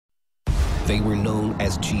They were known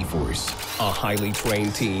as G-Force, a highly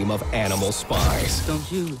trained team of animal spies.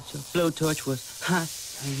 Don't use your blowtorch was hot.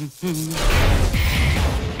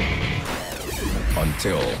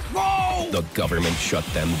 Until the government shut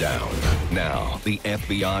them down. Now, the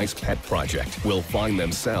FBI's pet project will find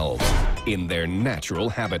themselves in their natural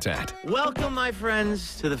habitat. Welcome, my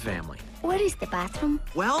friends, to the family. What is the bathroom?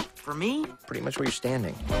 Well, for me, pretty much where you're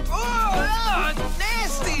standing. Oh,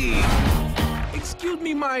 nasty! Excuse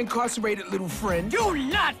me, my incarcerated little friend. Do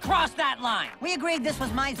not cross that line! We agreed this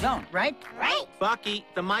was my zone, right? Right. Bucky,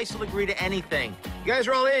 the mice will agree to anything. You guys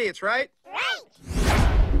are all idiots, right? Right.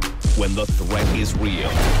 When the threat is real.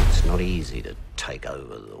 It's not easy to take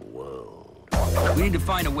over the world. We need to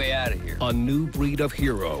find a way out of here. A new breed of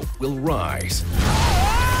hero will rise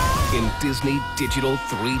in Disney Digital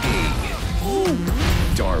 3D.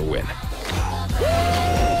 Ooh. Darwin.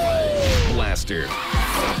 Blaster.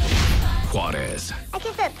 Juarez. I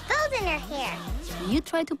can put bows in her hair. If you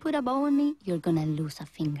try to put a bow on me, you're gonna lose a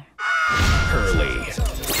finger. Hurley.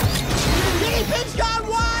 Guinea pigs gone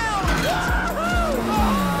wild!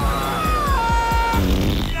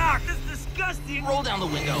 Yuck, this is disgusting! Roll down the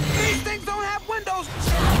window. These things don't have windows!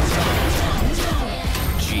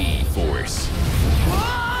 G-Force.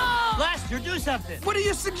 Blaster, do something! What do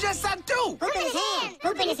you suggest I do? Poop in his hand!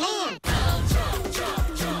 Poop in his hand!